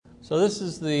So this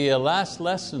is the last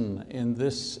lesson in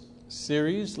this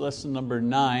series, lesson number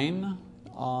 9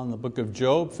 on the book of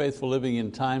Job, Faithful Living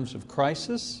in Times of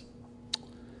Crisis.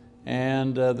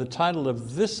 And the title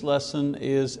of this lesson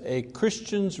is A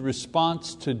Christian's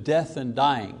Response to Death and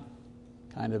Dying,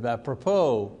 kind of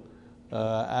apropos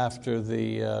after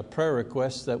the prayer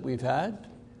requests that we've had.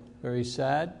 Very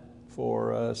sad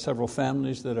for several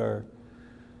families that are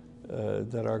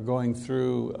going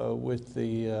through with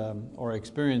or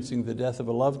experiencing the death of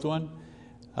a loved one.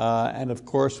 And of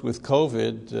course with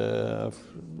COVID,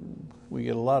 we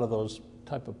get a lot of those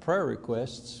type of prayer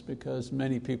requests because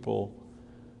many people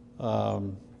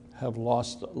have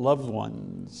lost loved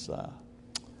ones.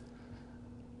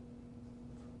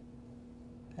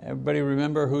 Everybody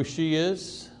remember who she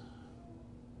is?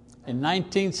 In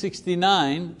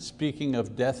 1969, speaking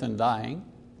of death and dying,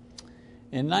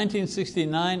 in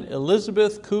 1969,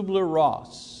 Elisabeth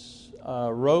Kubler-Ross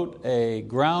wrote a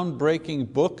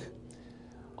groundbreaking book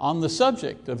on the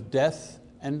subject of death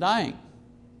and dying.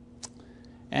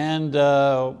 And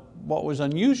what was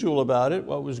unusual about it,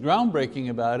 what was groundbreaking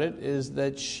about it, is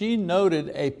that she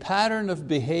noted a pattern of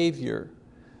behavior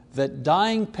that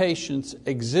dying patients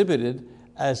exhibited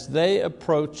as they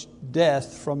approached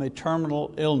death from a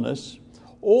terminal illness,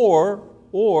 or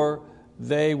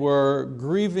they were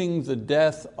grieving the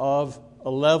death of a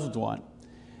loved one.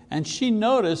 And she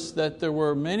noticed that there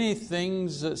were many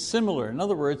things similar. In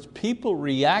other words, people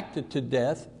reacted to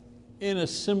death in a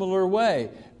similar way,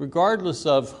 regardless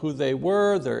of who they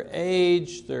were, their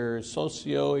age, their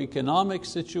socioeconomic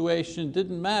situation,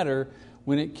 didn't matter.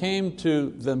 When it came to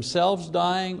themselves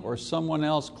dying or someone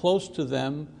else close to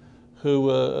them who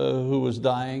was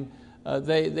dying,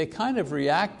 they kind of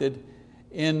reacted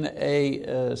in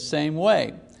a same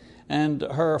way. And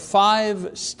her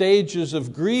 5 stages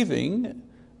of grieving,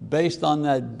 based on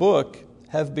that book,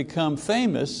 have become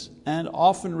famous and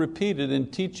often repeated in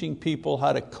teaching people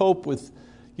how to cope with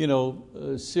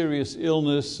serious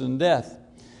illness and death.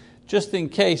 Just in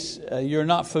case you're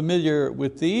not familiar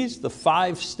with these, the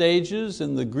 5 stages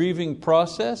in the grieving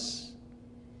process: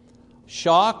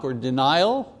 shock or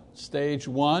denial, stage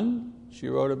 1, she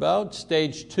wrote about.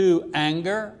 Stage 2,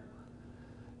 anger.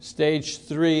 Stage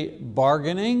 3,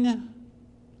 bargaining.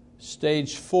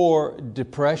 Stage 4,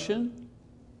 depression.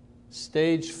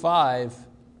 Stage 5,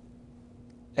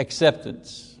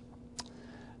 acceptance.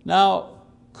 Now,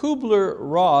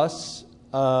 Kubler-Ross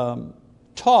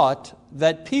taught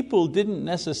that people didn't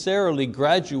necessarily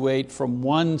graduate from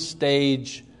one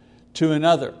stage to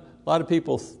another. A lot of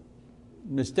people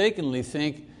mistakenly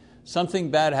think something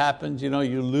bad happens,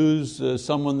 you lose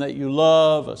someone that you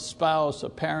love, a spouse, a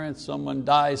parent, someone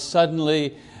dies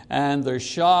suddenly, and there's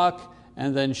shock,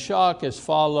 and then shock is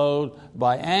followed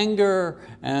by anger,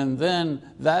 and then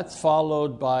that's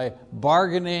followed by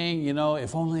bargaining,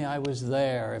 if only I was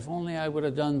there, if only I would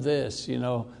have done this,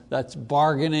 that's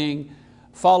bargaining,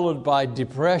 followed by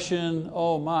depression.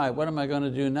 Oh my, what am I going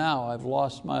to do now? I've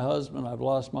lost my husband, I've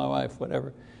lost my wife,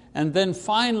 whatever. And then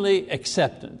finally,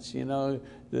 acceptance.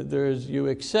 You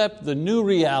accept the new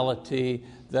reality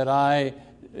that I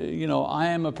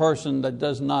am a person that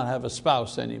does not have a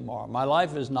spouse anymore. My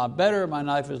life is not better, my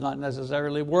life is not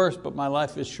necessarily worse, but my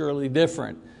life is surely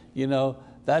different.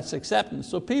 That's acceptance.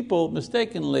 So people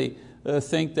mistakenly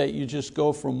think that you just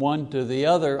go from one to the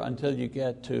other until you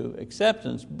get to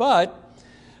acceptance. But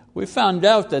we found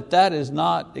out that that is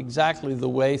not exactly the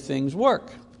way things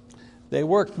work. They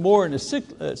work more in a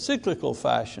cyclical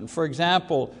fashion. For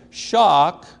example,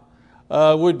 shock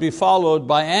would be followed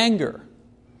by anger,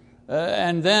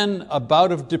 and then a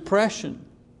bout of depression.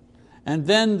 And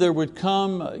then there would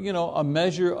come a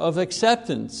measure of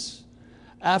acceptance,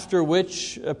 after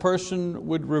which a person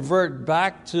would revert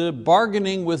back to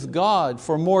bargaining with God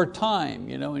for more time,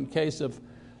 in case of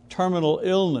terminal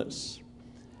illness.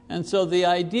 And so the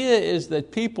idea is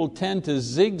that people tend to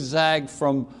zigzag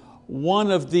from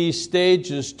one of these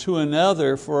stages to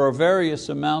another for various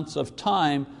amounts of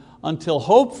time until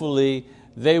hopefully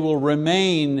they will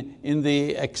remain in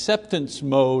the acceptance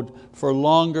mode for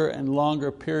longer and longer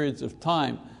periods of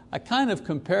time. I kind of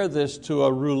compare this to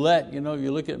a roulette. You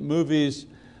look at movies,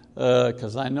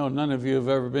 because I know none of you have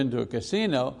ever been to a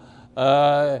casino.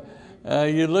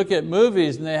 You look at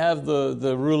movies and they have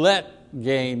the roulette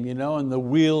game, and the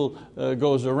wheel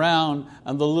goes around,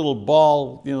 and the little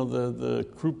ball, the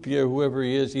croupier, whoever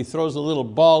he is, he throws a little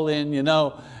ball in,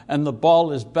 and the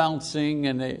ball is bouncing,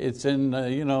 and it's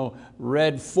in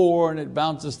red 4, and it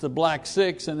bounces to black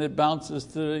 6, and it bounces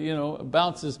to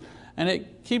bounces, and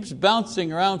it keeps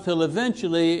bouncing around till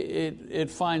eventually it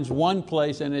finds one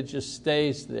place and it just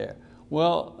stays there.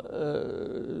 Well,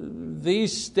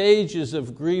 these stages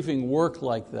of grieving work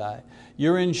like that.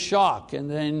 You're in shock, and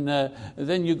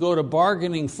then you go to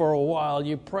bargaining for a while.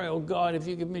 You pray, oh God, if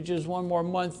you give me just one more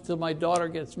month till my daughter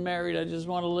gets married, I just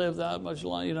want to live that much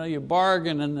longer. You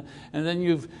bargain, and then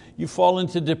you fall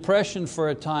into depression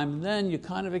for a time. And then you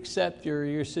kind of accept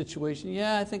your situation.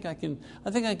 Yeah, I think I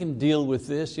can deal with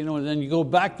this. And then you go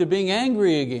back to being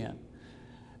angry again.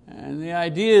 And the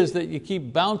idea is that you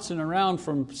keep bouncing around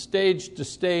from stage to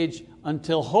stage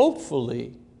until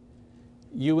hopefully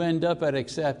you end up at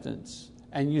acceptance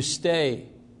and you stay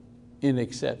in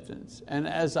acceptance. And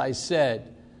as I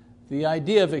said, the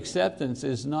idea of acceptance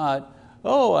is not,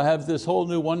 oh, I have this whole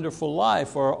new wonderful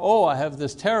life, or oh, I have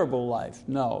this terrible life.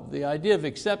 No, the idea of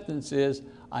acceptance is,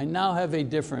 I now have a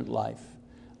different life.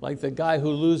 Like the guy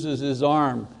who loses his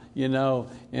arm in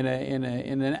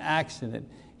an accident.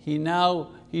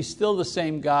 He's still the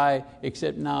same guy,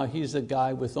 except now he's a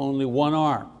guy with only one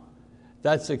arm.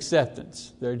 That's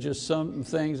acceptance. There are just some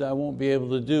things I won't be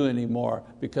able to do anymore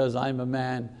because I'm a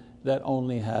man that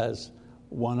only has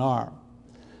one arm.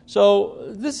 So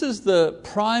this is the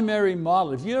primary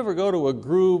model. If you ever go to a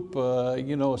group,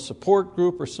 a support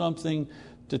group or something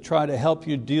to try to help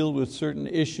you deal with certain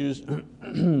issues,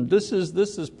 this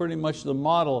is pretty much the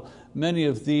model many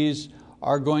of these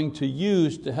are going to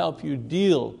use to help you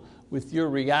deal with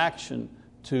your reaction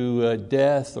to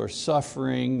death or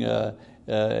suffering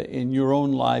in your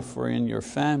own life or in your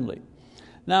family.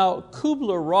 Now,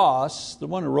 Kubler-Ross, the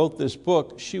one who wrote this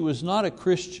book, she was not a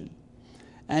Christian.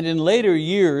 And in later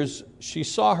years, she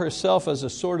saw herself as a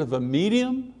sort of a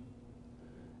medium,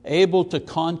 able to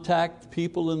contact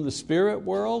people in the spirit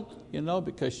world,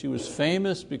 because she was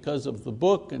famous because of the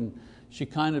book, and she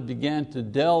kind of began to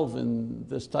delve in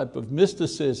this type of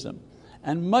mysticism.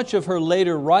 And much of her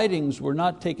later writings were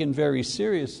not taken very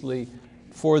seriously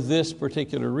for this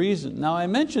particular reason. Now, I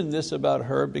mention this about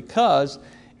her because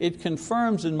it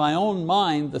confirms in my own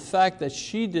mind the fact that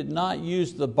she did not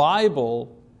use the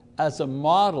Bible as a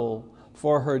model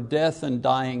for her death and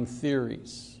dying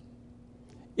theories.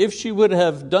 If she would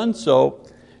have done so,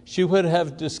 she would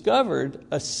have discovered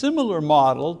a similar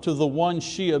model to the one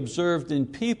she observed in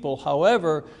people.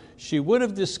 However, she would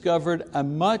have discovered a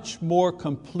much more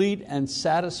complete and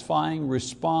satisfying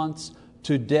response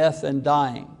to death and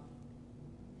dying.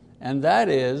 And that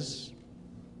is,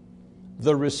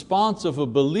 the response of a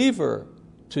believer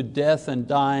to death and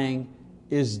dying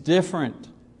is different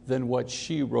than what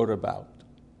she wrote about.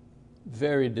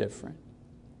 Very different.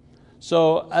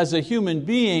 So as a human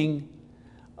being,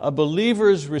 a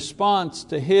believer's response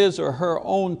to his or her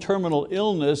own terminal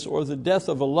illness or the death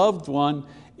of a loved one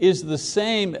is the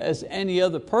same as any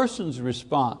other person's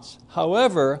response.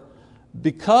 However,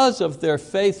 because of their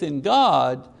faith in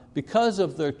God, because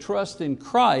of their trust in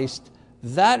Christ,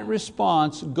 that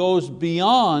response goes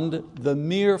beyond the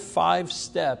mere 5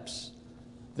 steps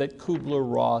that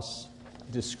Kubler-Ross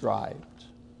described.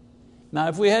 Now,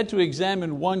 if we had to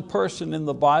examine one person in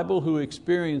the Bible who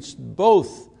experienced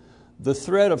both the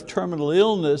threat of terminal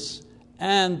illness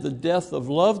and the death of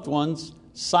loved ones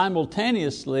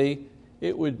simultaneously,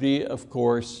 it would be, of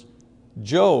course,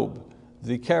 Job,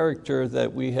 the character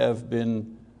that we have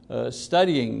been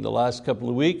studying the last couple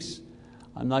of weeks.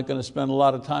 I'm not going to spend a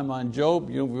lot of time on Job.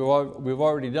 We've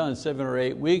already done 7 or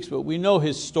 8 weeks, but we know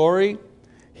his story.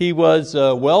 He was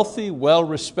wealthy, well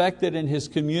respected in his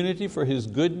community for his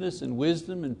goodness and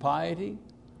wisdom and piety.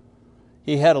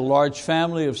 He had a large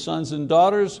family of sons and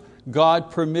daughters. God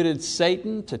permitted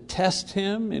Satan to test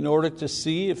him in order to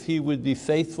see if he would be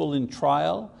faithful in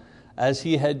trial, as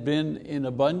he had been in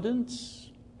abundance.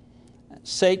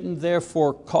 Satan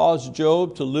therefore caused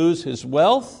Job to lose his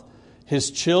wealth, his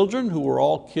children, who were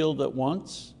all killed at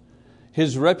once,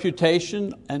 his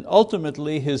reputation, and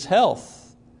ultimately his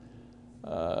health.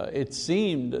 It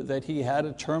seemed that he had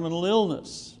a terminal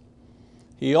illness.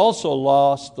 He also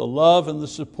lost the love and the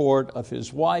support of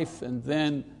his wife and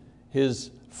then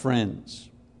his friends.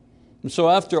 And so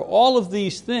after all of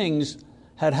these things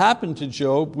had happened to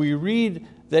Job, we read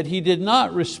that he did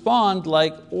not respond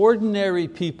like ordinary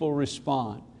people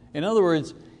respond. In other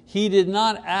words, he did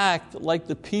not act like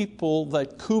the people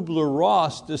that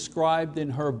Kubler-Ross described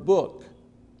in her book.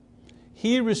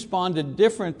 He responded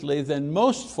differently than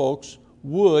most folks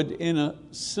would in a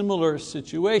similar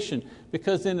situation.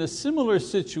 Because in a similar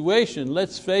situation,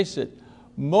 let's face it,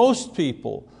 most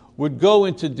people would go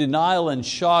into denial and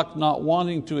shock, not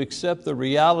wanting to accept the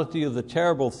reality of the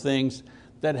terrible things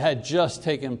that had just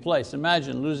taken place.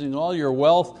 Imagine losing all your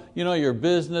wealth, your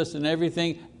business and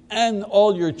everything, and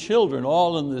all your children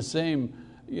all in the same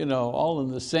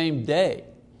day.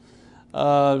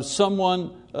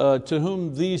 Someone to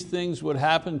whom these things would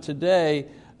happen today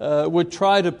would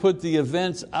try to put the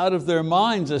events out of their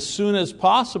minds as soon as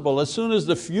possible, as soon as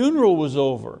the funeral was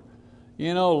over.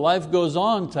 Life goes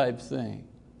on type thing.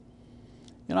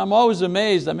 I'm always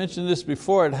amazed, I mentioned this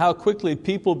before, at how quickly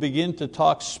people begin to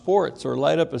talk sports or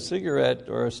light up a cigarette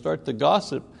or start to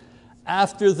gossip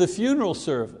after the funeral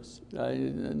service.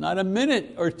 Not a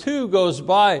minute or two goes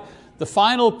by. The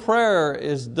final prayer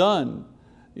is done,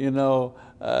 at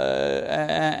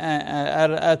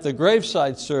the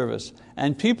graveside service.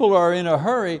 And people are in a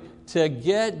hurry to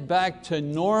get back to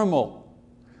normal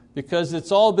because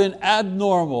it's all been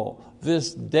abnormal.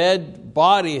 This dead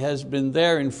body has been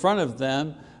there in front of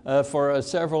them for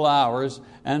several hours,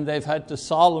 and they've had to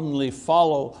solemnly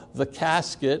follow the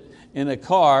casket in a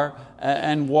car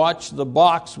and watch the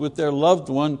box with their loved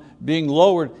one being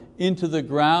lowered into the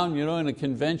ground, in a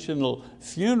conventional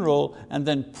funeral, and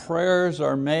then prayers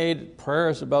are made,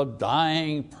 prayers about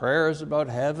dying, prayers about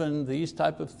heaven, these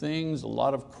type of things, a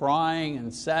lot of crying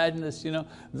and sadness.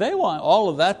 They want all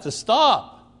of that to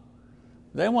stop.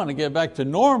 They want to get back to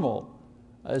normal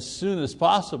as soon as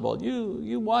possible.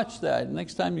 You watch that.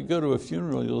 Next time you go to a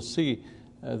funeral, you'll see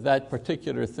that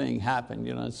particular thing happen.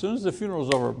 As soon as the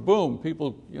funeral's over, boom,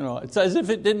 people, it's as if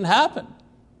it didn't happen.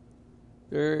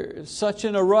 They're such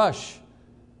in a rush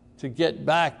to get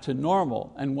back to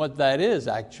normal. And what that is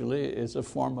actually is a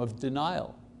form of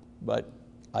denial. But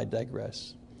I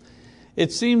digress.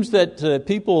 It seems that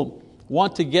people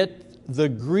want to get the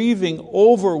grieving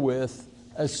over with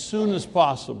as soon as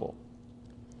possible.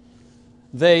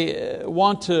 They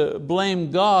want to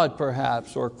blame God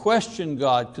perhaps, or question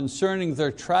God concerning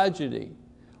their tragedy.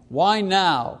 Why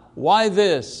now? Why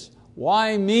this?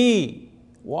 Why me?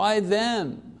 Why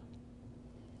them?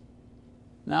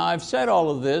 Now I've said all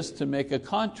of this to make a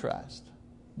contrast.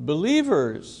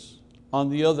 Believers, on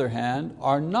the other hand,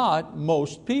 are not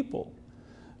most people.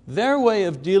 Their way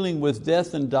of dealing with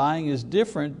death and dying is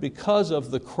different because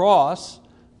of the cross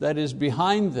that is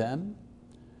behind them,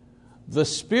 the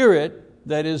Spirit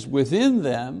that is within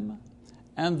them,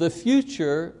 and the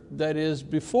future that is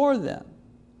before them.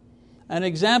 An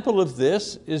example of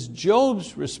this is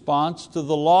Job's response to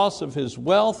the loss of his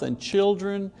wealth and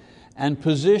children and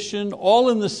position all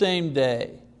in the same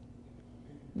day.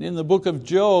 In the book of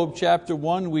Job, chapter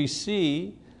 1, we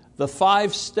see the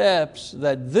 5 steps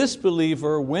that this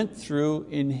believer went through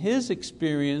in his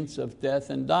experience of death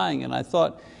and dying. And I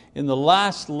thought in the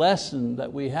last lesson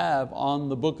that we have on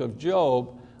the book of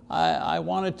Job, I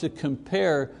wanted to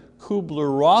compare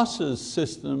Kubler-Ross's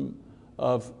system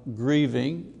of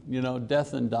grieving,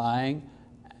 death and dying,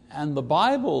 and the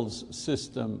Bible's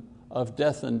system of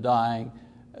death and dying,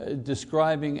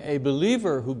 describing a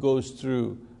believer who goes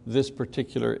through this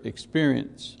particular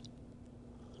experience.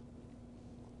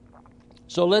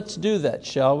 So let's do that,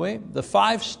 shall we? The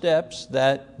 5 steps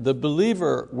that the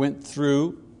believer went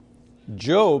through,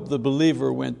 Job, the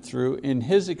believer, went through in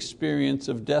his experience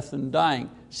of death and dying.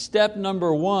 Step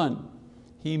number 1,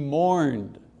 he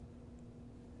mourned.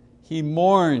 He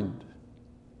mourned.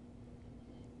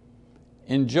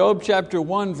 In Job chapter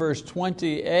 1, verse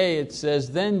 20a, it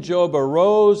says, "Then Job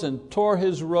arose and tore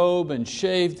his robe and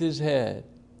shaved his head."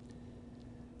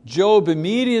 Job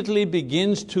immediately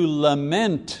begins to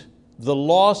lament the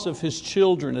loss of his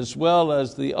children as well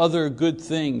as the other good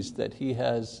things that he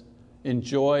has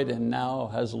enjoyed and now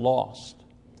has lost.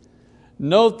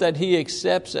 Note that he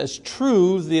accepts as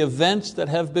true the events that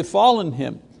have befallen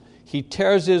him. He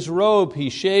tears his robe, he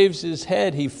shaves his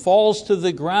head, he falls to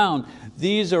the ground.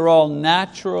 These are all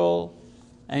natural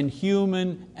and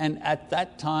human, and at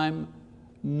that time,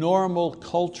 normal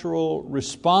cultural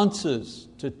responses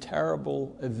to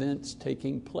terrible events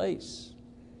taking place.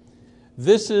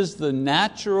 This is the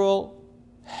natural,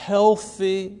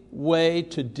 healthy way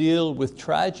to deal with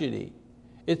tragedy.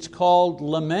 It's called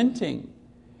lamenting.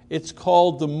 It's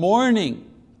called the mourning.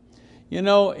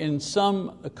 In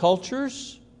some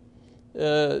cultures,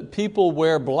 people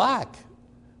wear black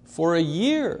for a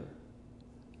year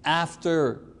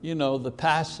after the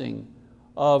passing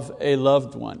of a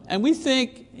loved one. And we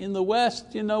think in the West,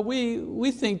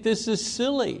 we think this is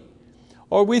silly,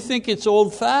 or we think it's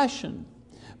old-fashioned.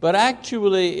 But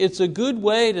actually, it's a good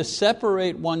way to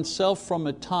separate oneself from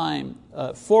a time,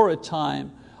 for a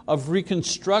time of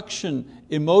reconstruction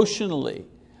emotionally,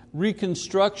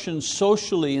 reconstruction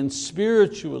socially and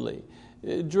spiritually.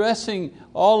 Dressing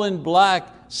all in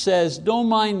black says, don't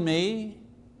mind me,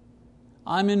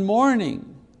 I'm in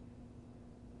mourning.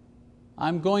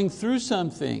 I'm going through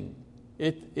something.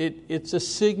 It's a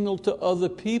signal to other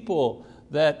people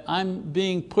that I'm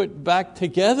being put back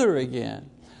together again.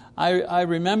 I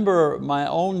remember my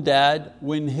own dad,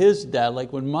 when his dad,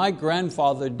 like when my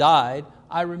grandfather died,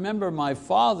 I remember my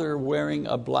father wearing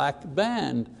a black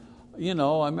band. I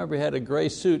remember he had a gray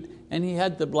suit and he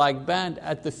had the black band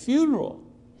at the funeral.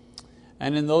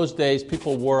 And in those days,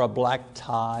 people wore a black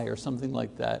tie or something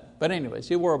like that. But anyways,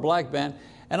 he wore a black band.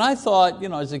 And I thought,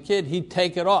 as a kid, he'd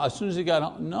take it off as soon as he got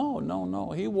home.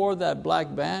 No. He wore that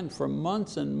black band for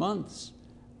months and months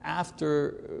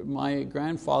after my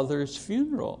grandfather's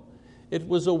funeral. It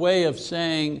was a way of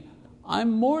saying,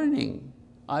 I'm mourning.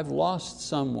 I've lost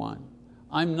someone.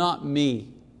 I'm not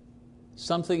me.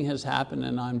 Something has happened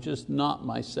and I'm just not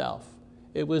myself.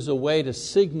 It was a way to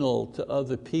signal to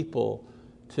other people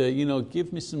to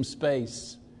give me some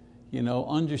space,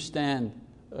 understand,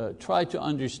 try to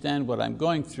understand what I'm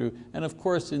going through. And of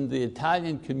course in the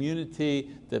Italian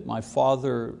community that my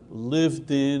father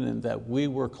lived in and that we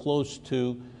were close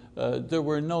to, there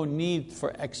were no need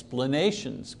for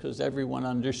explanations because everyone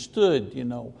understood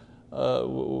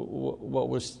what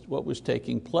was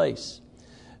taking place.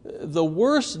 The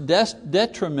worst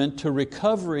detriment to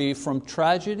recovery from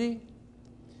tragedy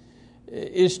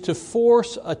is to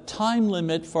force a time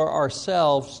limit for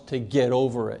ourselves to get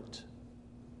over it.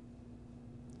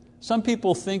 Some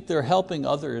people think they're helping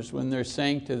others when they're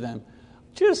saying to them,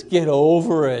 just get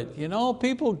over it.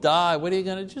 People die. What are you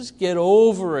going to just get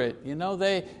over it?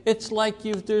 It's like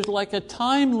there's like a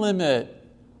time limit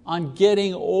on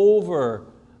getting over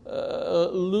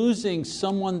losing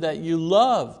someone that you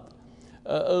loved,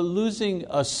 losing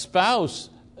a spouse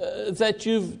that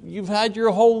you've had your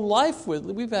whole life with.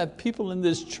 We've had people in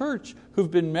this church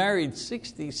who've been married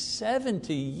 60,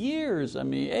 70 years,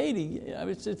 80.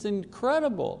 It's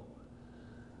incredible.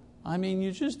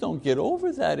 You just don't get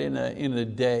over that in a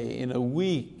day, in a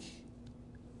week.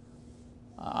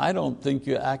 I don't think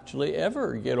you actually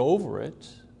ever get over it,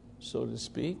 so to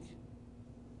speak.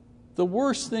 The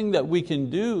worst thing that we can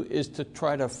do is to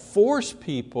try to force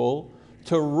people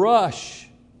to rush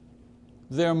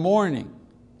their mourning.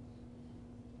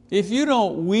 If you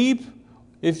don't weep,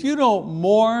 if you don't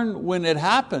mourn when it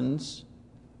happens,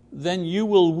 then you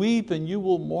will weep and you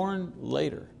will mourn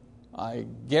later. I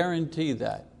guarantee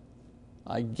that.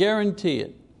 I guarantee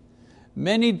it.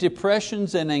 Many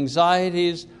depressions and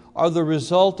anxieties are the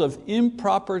result of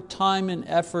improper time and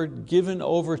effort given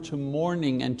over to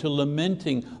mourning and to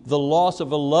lamenting the loss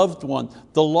of a loved one,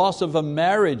 the loss of a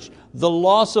marriage, the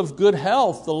loss of good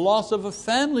health, the loss of a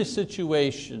family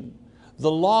situation,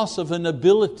 the loss of an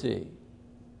ability.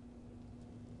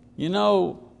 You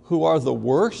know who are the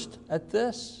worst at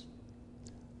this?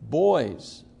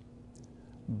 Boys.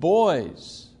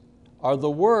 Boys are the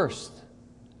worst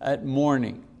at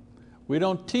mourning. We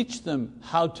don't teach them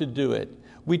how to do it.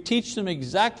 We teach them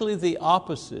exactly the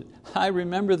opposite. I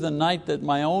remember the night that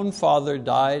my own father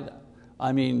died,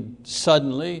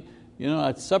 suddenly,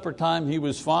 at supper time he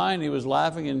was fine, he was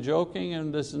laughing and joking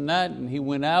and this and that, and he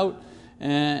went out,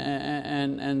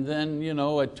 and then,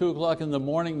 at 2 o'clock in the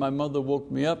morning, my mother woke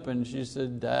me up and she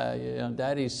said,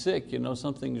 Daddy's sick,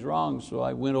 something's wrong. So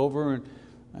I went over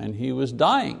and he was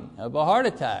dying of a heart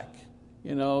attack,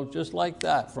 just like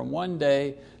that, from one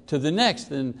day to the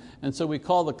next. And so we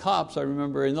called the cops. I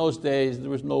remember in those days there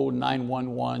was no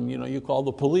 911, you call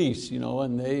the police,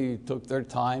 and they took their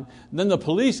time. And then the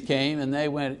police came and they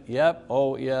went, yep,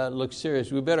 oh yeah, it looks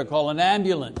serious, we better call an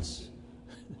ambulance.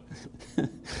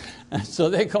 And so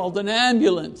they called an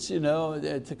ambulance,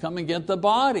 to come and get the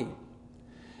body.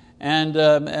 And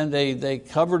they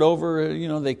covered over,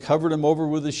 they covered him over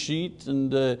with a sheet, and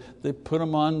they put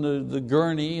him on the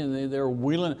gurney, and they were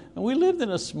wheeling. And we lived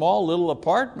in a small little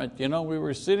apartment, we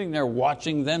were sitting there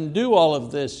watching them do all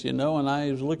of this, and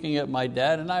I was looking at my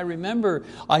dad, and I remember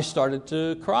I started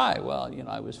to cry. Well,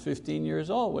 I was 15 years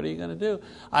old. What are you going to do?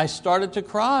 I started to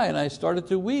cry and I started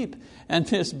to weep. And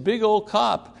this big old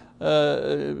cop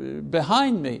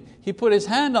behind me, he put his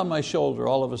hand on my shoulder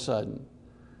all of a sudden.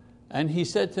 And he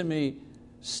said to me,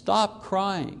 stop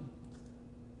crying.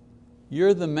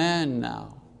 You're the man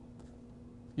now.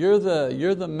 You're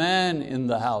the man in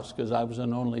the house, because I was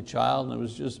an only child and it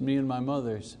was just me and my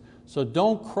mother. So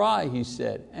don't cry, he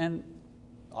said. And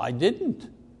I didn't.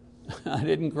 I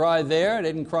didn't cry there. I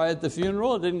didn't cry at the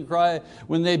funeral. I didn't cry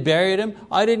when they buried him.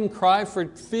 I didn't cry for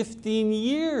 15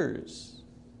 years.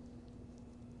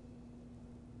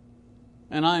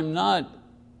 And I'm not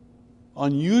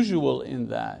unusual in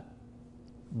that.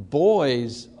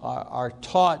 Boys are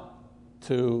taught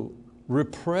to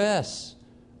repress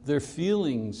their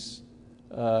feelings.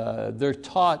 They're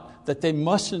taught that they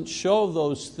mustn't show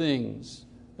those things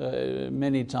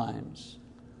many times.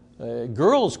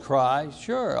 Girls cry,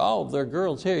 sure, oh, there are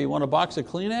girls here. You want a box of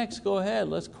Kleenex? Go ahead,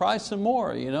 let's cry some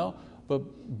more.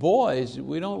 But boys,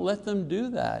 we don't let them do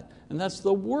that. And that's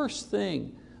the worst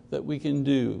thing that we can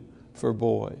do for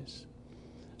boys.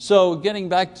 So getting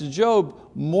back to Job,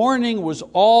 mourning was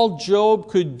all Job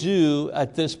could do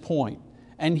at this point.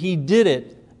 And he did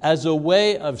it as a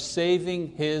way of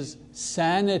saving his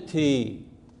sanity.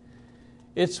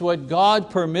 It's what God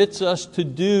permits us to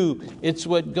do. It's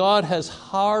what God has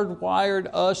hardwired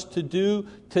us to do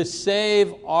to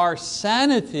save our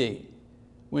sanity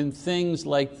when things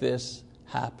like this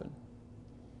happen.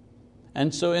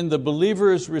 And so in the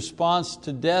believer's response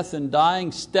to death and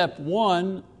dying, step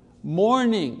 1,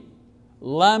 mourning,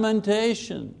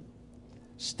 lamentation.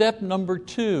 Step number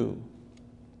 2,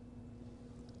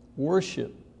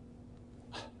 worship.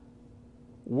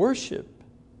 Worship.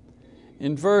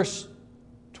 In verse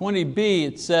 20b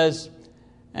it says,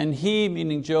 and he,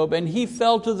 meaning Job, and he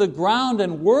fell to the ground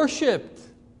and worshiped.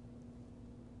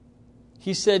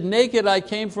 He said, naked I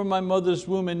came from my mother's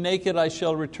womb, and naked I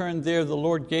shall return there. The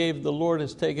Lord gave, the Lord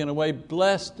has taken away.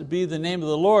 Blessed be the name of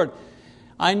the Lord.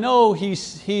 I know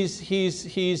he's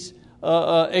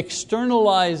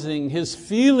externalizing his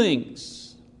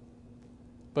feelings,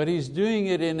 but he's doing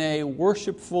it in a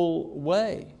worshipful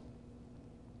way.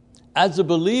 As a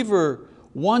believer,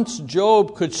 once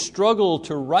Job could struggle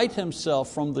to right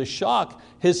himself from the shock,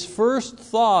 his first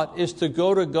thought is to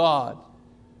go to God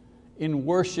in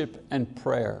worship and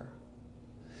prayer.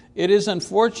 It is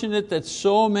unfortunate that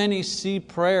so many see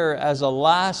prayer as a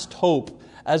last hope,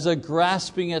 as a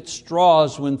grasping at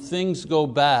straws when things go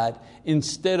bad,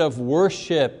 instead of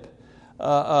worship.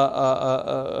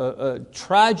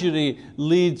 Tragedy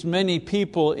leads many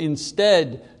people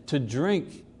instead to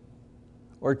drink,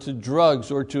 or to drugs,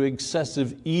 or to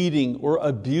excessive eating, or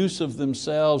abuse of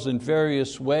themselves in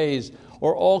various ways,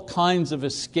 or all kinds of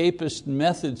escapist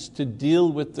methods to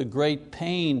deal with the great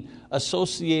pain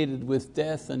associated with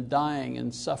death and dying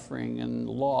and suffering and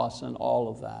loss and all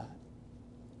of that.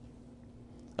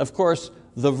 Of course,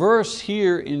 the verse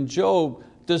here in Job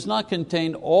does not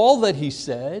contain all that he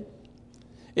said.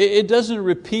 It doesn't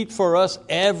repeat for us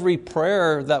every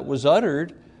prayer that was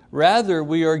uttered. Rather,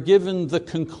 we are given the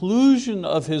conclusion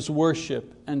of his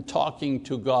worship and talking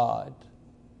to God.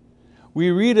 We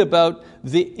read about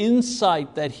the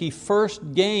insight that he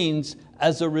first gains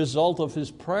as a result of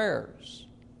his prayers.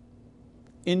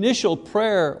 Initial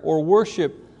prayer or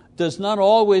worship does not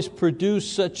always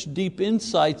produce such deep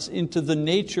insights into the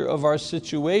nature of our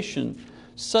situation,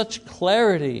 such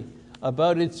clarity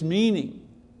about its meaning.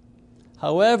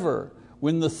 However,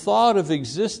 when the thought of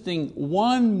existing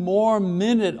one more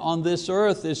minute on this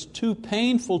earth is too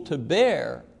painful to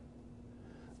bear,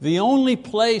 the only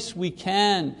place we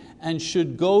can and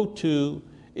should go to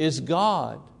is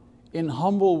God in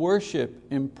humble worship,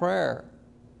 in prayer.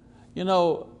 In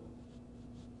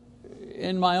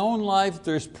my own life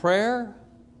there's prayer,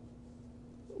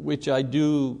 which I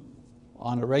do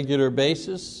on a regular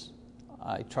basis.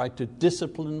 I try to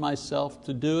discipline myself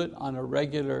to do it on a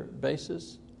regular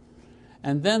basis.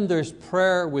 And then there's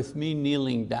prayer with me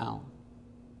kneeling down.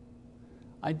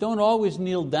 I don't always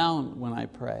kneel down when I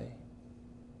pray.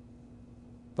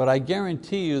 But I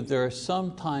guarantee you there are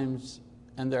some times,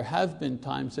 and there have been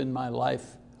times in my life,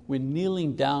 when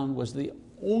kneeling down was the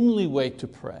only way to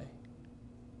pray,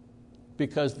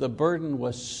 because the burden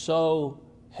was so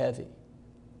heavy.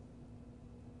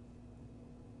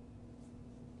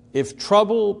 If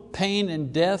trouble, pain,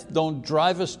 and death don't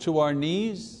drive us to our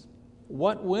knees,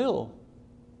 what will?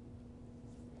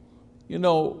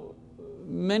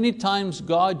 Many times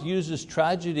God uses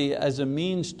tragedy as a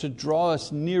means to draw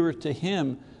us nearer to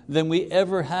Him than we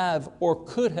ever have or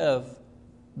could have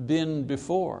been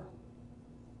before.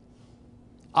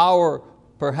 Our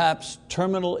perhaps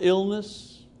terminal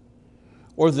illness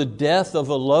or the death of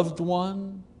a loved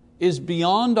one is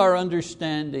beyond our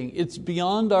understanding. It's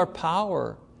beyond our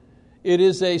power. It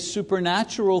is a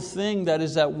supernatural thing that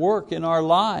is at work in our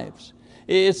lives.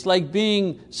 It's like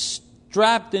being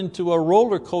strapped into a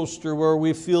roller coaster where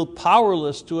we feel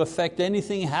powerless to affect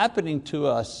anything happening to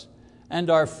us and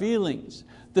our feelings.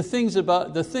 The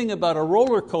thing about a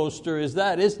roller coaster is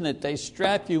that, isn't it? They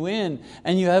strap you in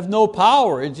and you have no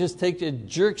power. It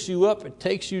jerks you up, it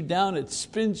takes you down, it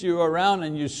spins you around,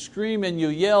 and you scream and you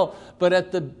yell. But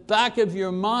at the back of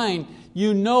your mind,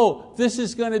 you know this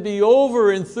is going to be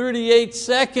over in 38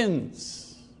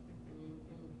 seconds.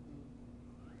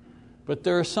 But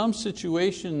there are some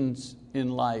situations in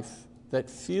life that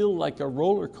feel like a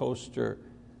roller coaster,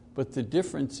 but the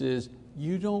difference is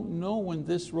you don't know when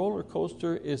this roller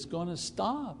coaster is going to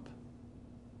stop.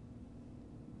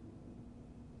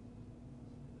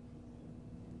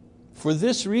 For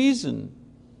this reason,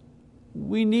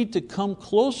 we need to come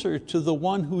closer to the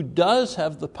one who does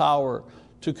have the power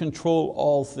to control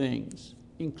all things,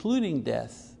 including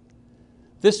death.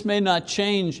 This may not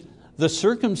change the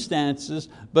circumstances,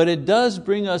 but it does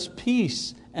bring us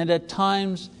peace, and at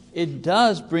times it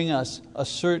does bring us a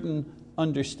certain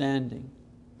understanding.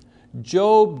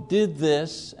 Job did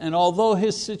this, and although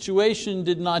his situation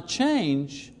did not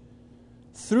change,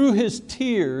 through his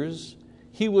tears,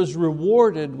 he was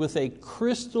rewarded with a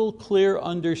crystal clear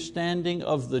understanding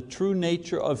of the true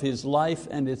nature of his life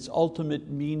and its ultimate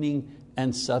meaning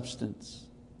and substance.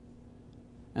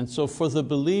 And so for the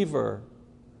believer,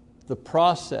 the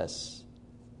process,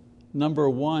 number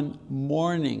one,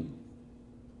 mourning,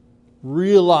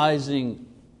 realizing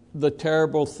the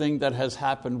terrible thing that has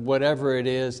happened, whatever it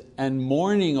is, and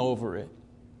mourning over it.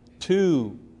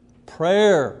 2,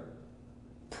 prayer,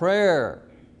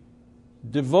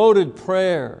 devoted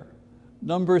prayer.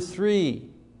 Number 3,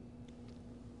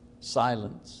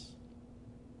 silence.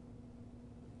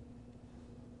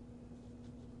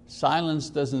 Silence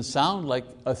doesn't sound like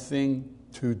a thing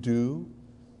to do,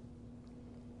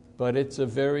 but it's a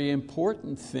very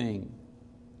important thing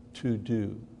to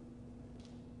do.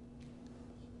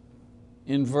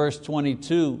 In verse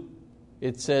 22,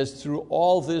 it says, through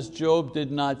all this Job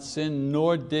did not sin,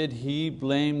 nor did he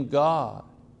blame God.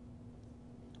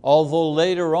 Although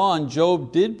later on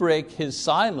Job did break his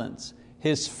silence,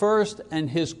 his first and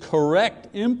his correct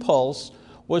impulse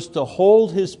was to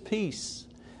hold his peace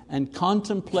and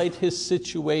contemplate his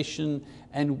situation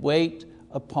and wait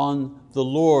upon the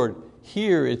Lord.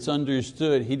 Here it's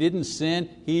understood, he didn't sin,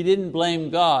 he didn't blame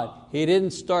God, he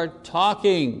didn't start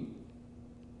talking,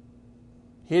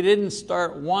 he didn't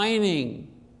start whining,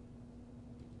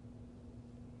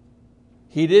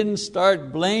 he didn't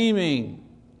start blaming.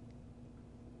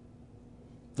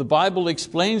 The Bible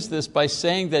explains this by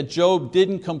saying that Job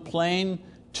didn't complain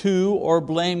to or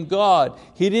blame God.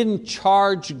 He didn't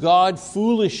charge God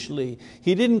foolishly.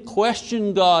 He didn't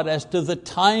question God as to the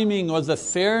timing or the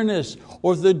fairness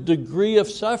or the degree of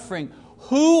suffering.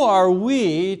 Who are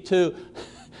we to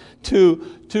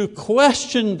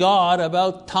question God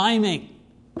about timing?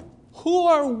 Who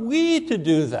are we to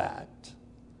do that?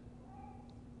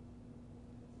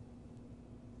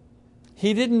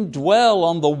 He didn't dwell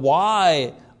on the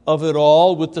why of it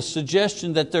all with the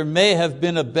suggestion that there may have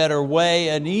been a better way,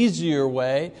 an easier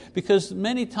way, because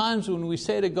many times when we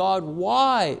say to God,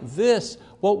 why this?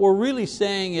 What we're really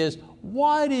saying is,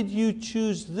 why did you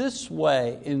choose this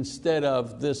way instead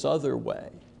of this other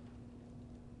way?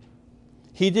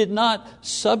 He did not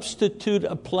substitute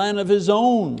a plan of his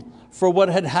own for what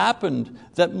had happened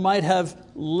that might have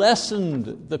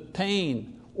lessened the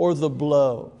pain or the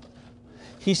blow.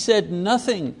 He said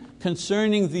nothing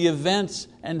concerning the events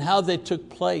and how they took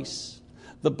place.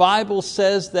 The Bible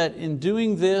says that in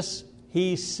doing this,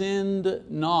 he sinned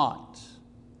not.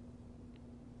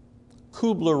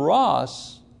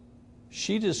 Kubler-Ross,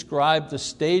 she described the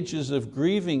stages of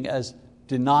grieving as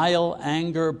denial,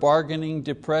 anger, bargaining,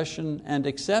 depression, and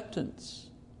acceptance.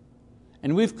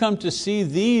 And we've come to see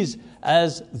these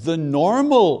as the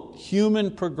normal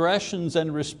human progressions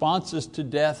and responses to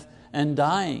death and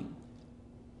dying.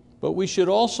 But we should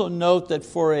also note that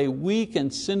for a weak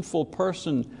and sinful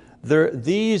person,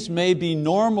 these may be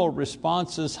normal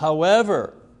responses.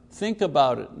 However, think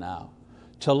about it now.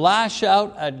 To lash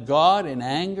out at God in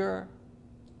anger,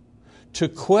 to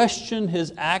question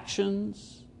His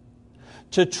actions,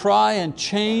 to try and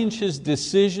change His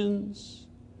decisions,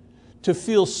 to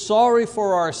feel sorry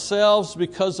for ourselves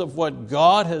because of what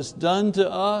God has done to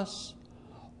us,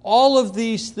 all of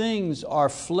these things are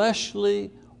fleshly,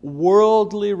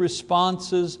 worldly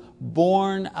responses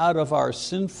born out of our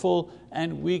sinful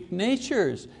and weak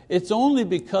natures. It's only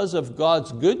because of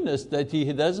God's goodness that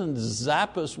He doesn't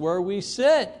zap us where we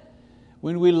sit.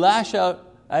 When we lash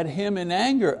out at Him in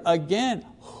anger, again,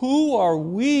 who are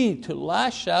we to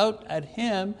lash out at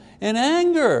Him in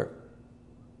anger?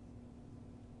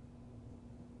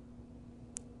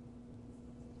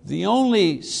 The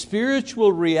only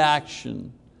spiritual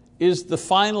reaction is the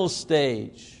final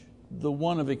stage, the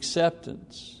one of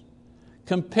acceptance.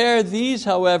 Compare these,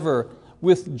 however,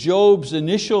 with Job's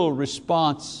initial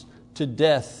response to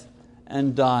death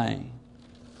and dying.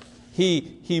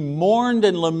 He mourned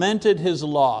and lamented his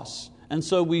loss. And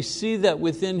so we see that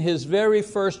within his very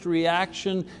first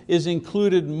reaction is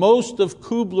included most of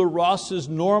Kubler-Ross's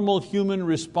normal human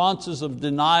responses of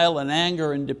denial and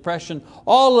anger and depression.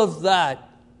 All of that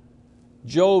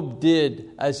Job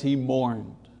did as he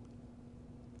mourned.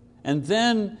 And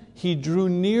then he drew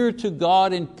near to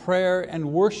God in prayer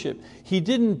and worship. He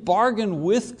didn't bargain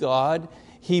with God.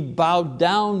 He bowed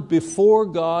down before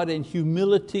God in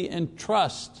humility and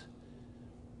trust.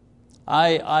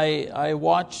 I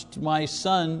watched my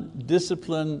son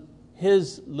discipline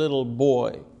his little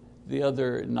boy the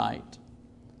other night.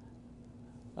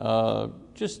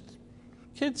 Just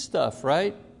kid stuff,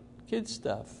 right? Kid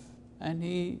stuff. And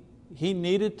he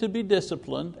needed to be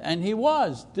disciplined, and he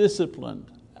was disciplined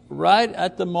right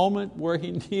at the moment where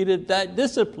he needed that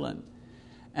discipline.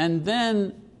 And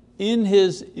then in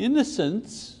his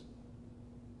innocence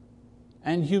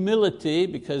and humility,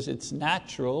 because it's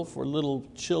natural for little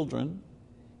children,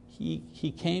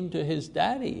 he came to his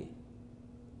daddy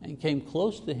and came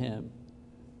close to him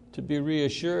to be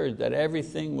reassured that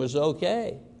everything was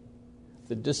okay.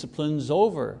 The discipline's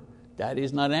over.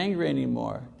 Daddy's not angry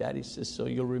anymore. Daddy says, so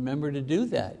you'll remember to do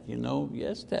that. You know,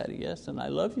 yes, Daddy, yes, and I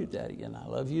love you, Daddy, and I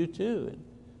love you too. And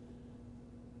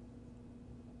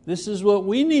this is what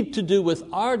we need to do with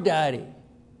our daddy.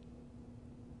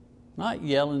 Not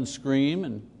yell and scream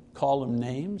and call him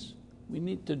names. We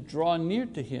need to draw near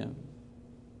to him.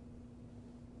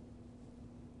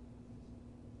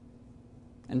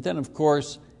 And then, of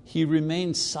course, he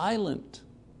remained silent.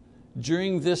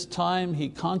 During this time, he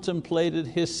contemplated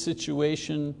his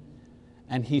situation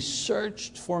and he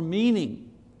searched for meaning.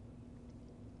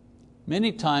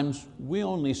 Many times, we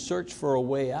only search for a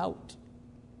way out.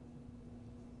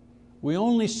 We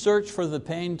only search for the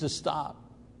pain to stop.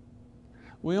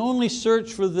 We only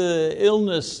search for the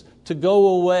illness to go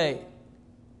away.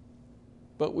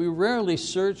 But we rarely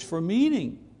search for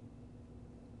meaning.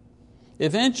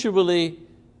 Eventually,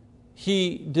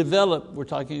 he developed, we're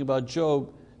talking about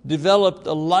Job, developed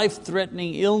a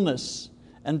life-threatening illness.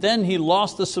 And then he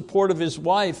lost the support of his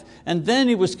wife. And then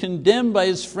he was condemned by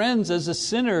his friends as a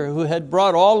sinner who had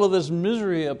brought all of this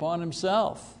misery upon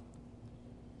himself.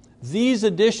 These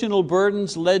additional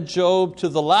burdens led Job to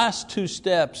the last two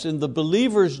steps in the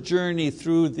believer's journey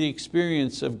through the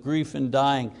experience of grief and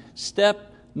dying.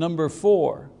 Step number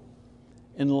 4,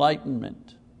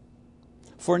 enlightenment.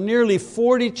 For nearly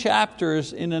 40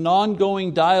 chapters in an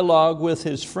ongoing dialogue with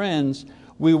his friends,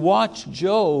 we watch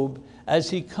Job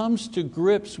as he comes to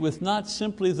grips with not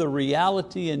simply the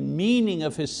reality and meaning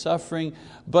of his suffering,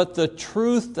 but the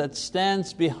truth that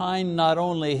stands behind not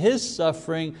only his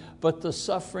suffering, but the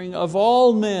suffering of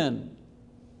all men.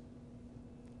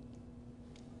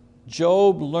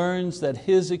 Job learns that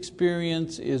his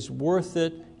experience is worth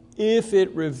it if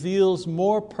it reveals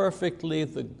more perfectly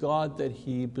the God that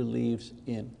he believes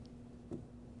in.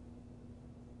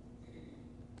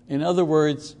 In other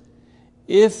words,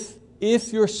 if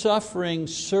your suffering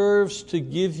serves to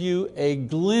give you a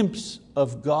glimpse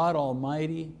of God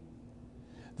Almighty,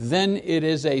 then it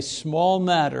is a small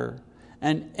matter,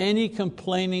 and any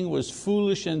complaining was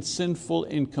foolish and sinful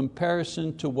in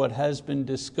comparison to what has been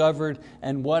discovered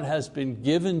and what has been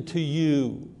given to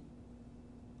you.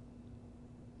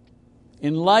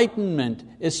 Enlightenment,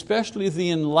 especially the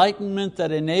enlightenment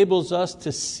that enables us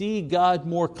to see God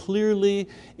more clearly,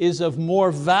 is of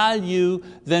more value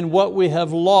than what we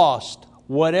have lost,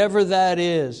 whatever that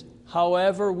is,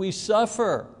 however we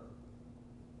suffer.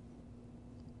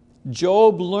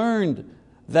 Job learned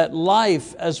that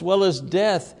life as well as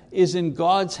death is in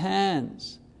God's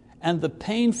hands, and the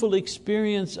painful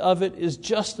experience of it is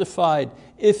justified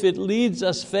if it leads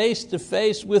us face to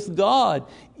face with God,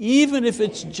 even if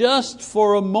it's just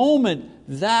for a moment.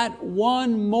 That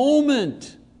one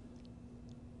moment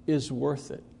is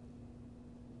worth it,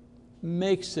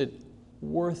 makes it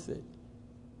worth it.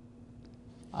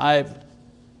 I've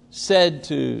said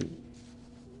to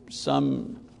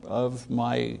some of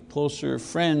my closer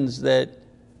friends that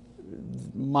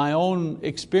my own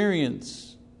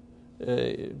experience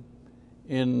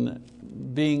in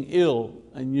being ill,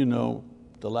 and you know,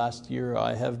 the last year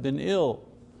I have been ill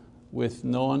with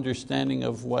no understanding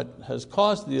of what has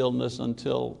caused the illness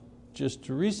until just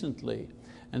recently.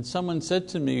 And someone said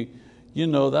to me, you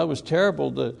know, that was terrible.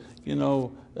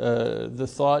 The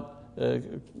thought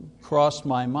crossed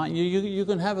my mind. You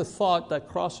can have a thought that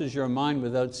crosses your mind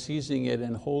without seizing it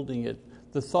and holding it.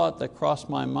 The thought that crossed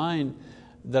my mind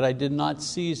that I did not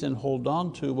seize and hold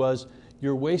on to was,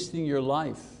 you're wasting your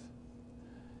life.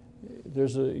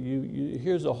 Here's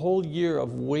a whole year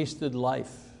of wasted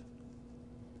life.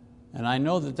 And I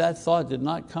know that thought did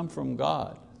not come from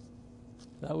God.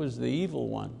 That was the evil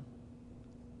one.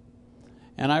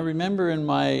 And I remember in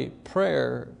my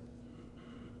prayer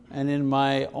and in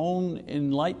my own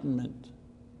enlightenment,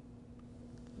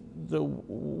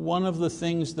 one of the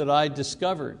things that I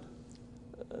discovered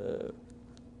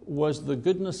was the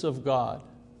goodness of God.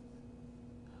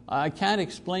 I can't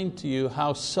explain to you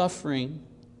how suffering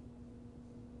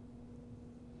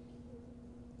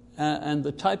and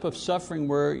the type of suffering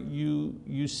where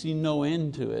you see no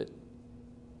end to it,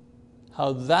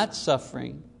 how that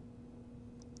suffering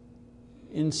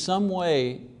in some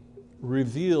way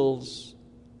reveals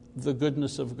the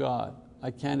goodness of God.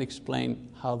 I can't explain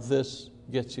how this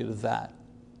gets you to that,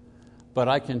 but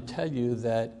I can tell you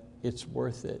that it's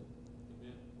worth it.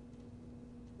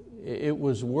 It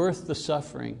was worth the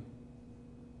suffering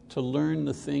to learn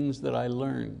the things that I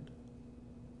learned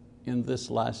in this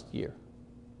last year.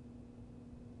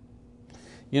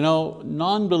 You know,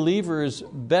 non-believers'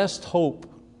 best hope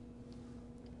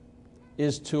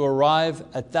is to arrive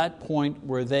at that point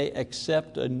where they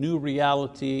accept a new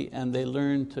reality and they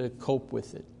learn to cope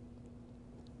with it.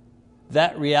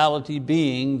 That reality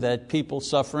being that people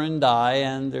suffer and die,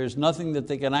 and there's nothing that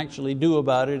they can actually do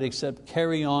about it except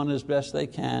carry on as best they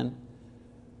can.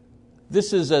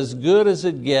 This is as good as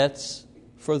it gets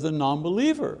for the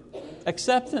non-believer.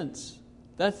 Acceptance.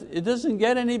 It doesn't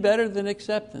get any better than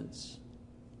acceptance.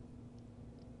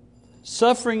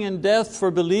 Suffering and death for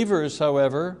believers,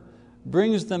 however,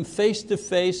 brings them face to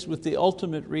face with the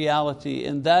ultimate reality,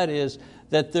 and that is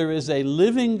that there is a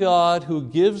living God who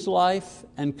gives life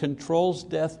and controls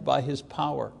death by His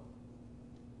power.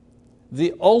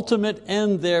 The ultimate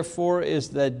end, therefore,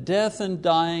 is that death and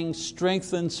dying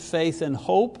strengthens faith and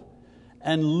hope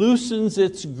and loosens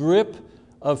its grip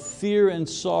of fear and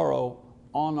sorrow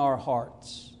on our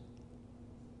hearts.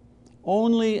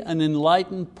 Only an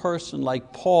enlightened person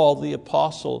like Paul the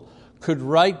Apostle could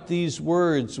write these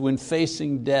words when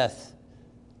facing death.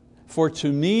 For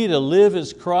to me to live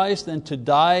is Christ and to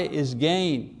die is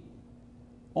gain.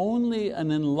 Only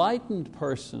an enlightened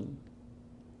person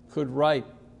could write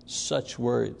such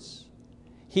words.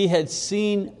 He had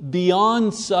seen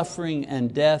beyond suffering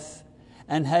and death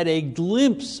and had a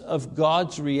glimpse of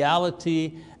God's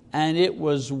reality, and it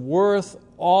was worth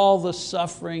all the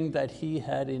suffering that he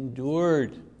had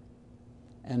endured.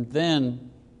 And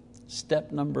then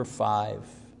step number 5,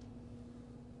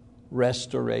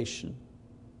 restoration.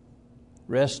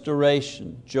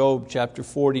 Restoration. Job chapter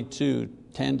 42,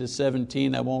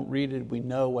 10-17. I won't read it. We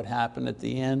know what happened at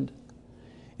the end.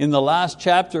 In the last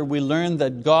chapter, we learned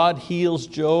that God heals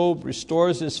Job,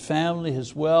 restores his family,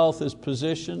 his wealth, his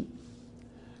position.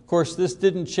 Of course, this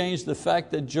didn't change the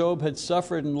fact that Job had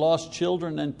suffered and lost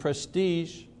children and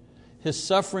prestige. His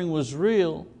suffering was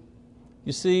real.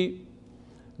 You see,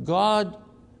 God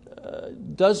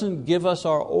doesn't give us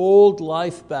our old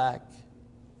life back.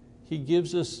 He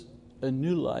gives us a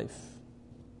new life,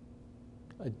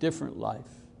 a different life.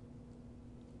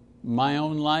 My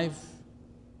own life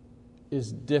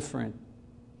is different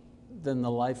than the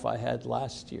life I had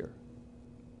last year.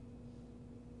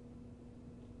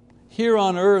 Here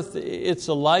on earth, it's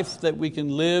a life that we can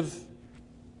live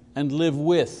and live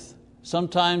with.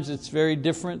 Sometimes it's very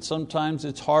different, sometimes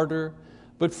it's harder.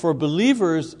 But for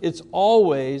believers, it's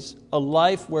always a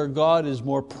life where God is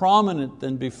more prominent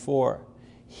than before.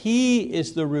 He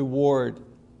is the reward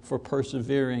for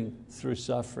persevering through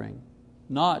suffering,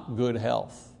 not good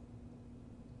health.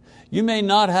 You may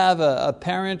not have a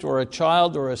parent or a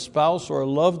child or a spouse or a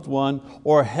loved one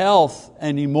or health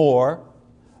anymore,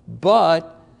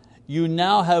 but you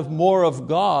now have more of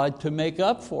God to make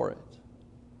up for it.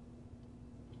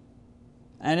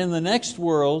 And in the next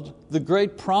world, the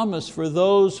great promise for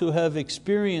those who have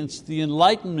experienced the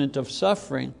enlightenment of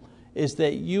suffering is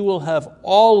that you will have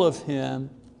all of Him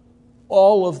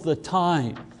all of the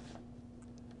time.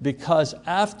 Because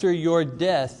after your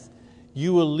death,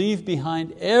 you will leave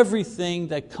behind everything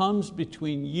that comes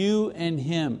between you and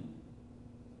Him.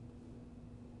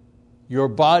 Your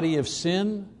body of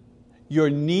sin, your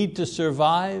need to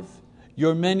survive,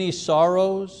 your many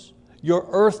sorrows, your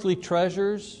earthly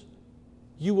treasures.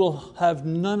 You will have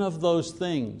none of those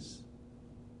things.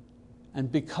 And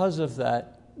because of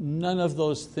that, none of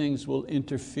those things will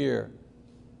interfere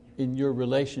in your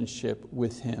relationship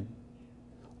with Him.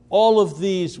 All of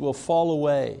these will fall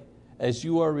away as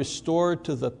you are restored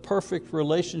to the perfect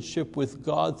relationship with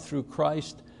God through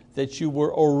Christ that you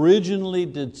were originally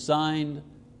designed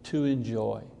to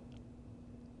enjoy.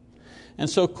 And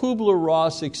so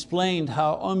Kubler-Ross explained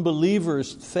how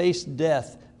unbelievers face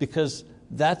death because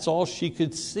that's all she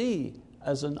could see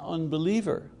as an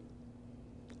unbeliever.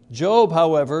 Job,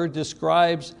 however,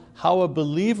 describes how a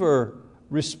believer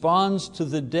responds to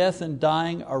the death and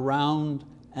dying around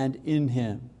and in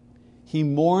him. He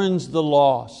mourns the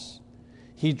loss.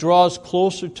 He draws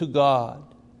closer to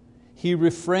God. He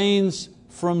refrains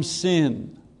from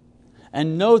sin.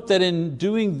 And note that in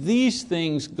doing these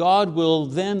things, God will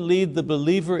then lead the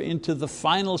believer into the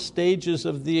final stages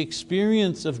of the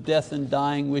experience of death and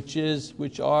dying,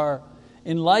 which are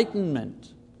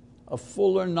enlightenment, a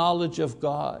fuller knowledge of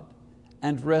God,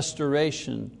 and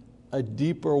restoration, a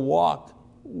deeper walk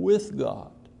with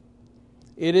God.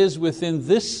 It is within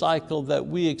this cycle that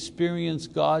we experience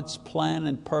God's plan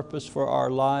and purpose for our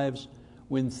lives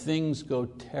when things go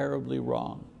terribly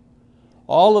wrong.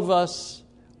 All of us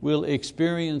will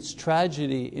experience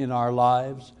tragedy in our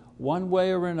lives one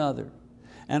way or another,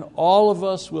 and all of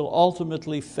us will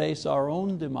ultimately face our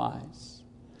own demise.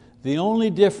 The only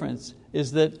difference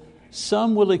is that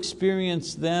some will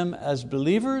experience them as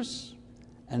believers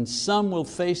and some will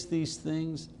face these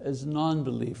things as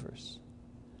non-believers.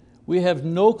 We have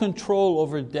no control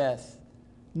over death,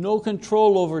 no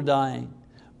control over dying,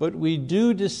 but we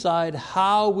do decide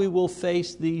how we will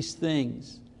face these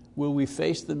things. Will we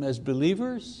face them as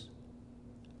believers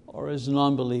or as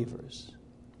non-believers?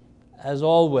 As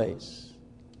always,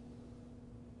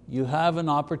 you have an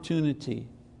opportunity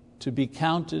to be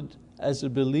counted as a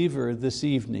believer this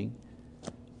evening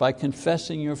by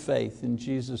confessing your faith in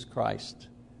Jesus Christ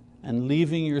and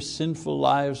leaving your sinful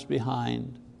lives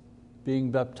behind,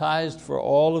 being baptized for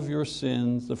all of your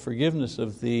sins, the forgiveness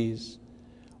of these,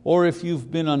 or if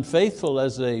you've been unfaithful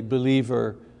as a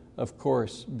believer, of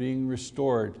course, being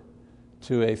restored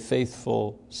to a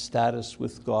faithful status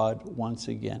with God once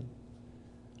again.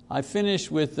 I finish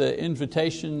with the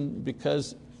invitation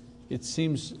because it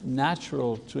seems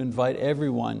natural to invite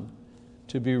everyone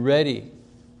to be ready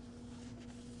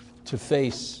to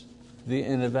face the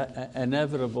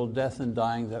inevitable death and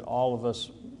dying that all of us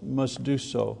must do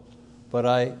so. But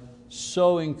I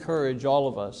so encourage all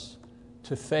of us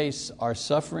to face our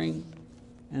suffering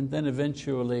and then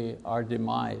eventually our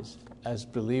demise as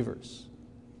believers.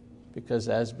 Because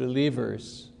as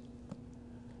believers,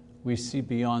 we see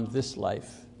beyond this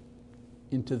life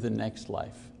into the next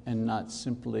life and not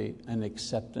simply an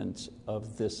acceptance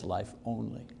of this life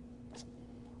only.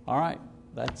 All right,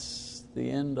 that's the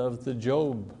end of the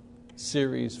Job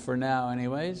series for now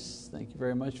anyways. Thank you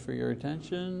very much for your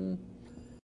attention.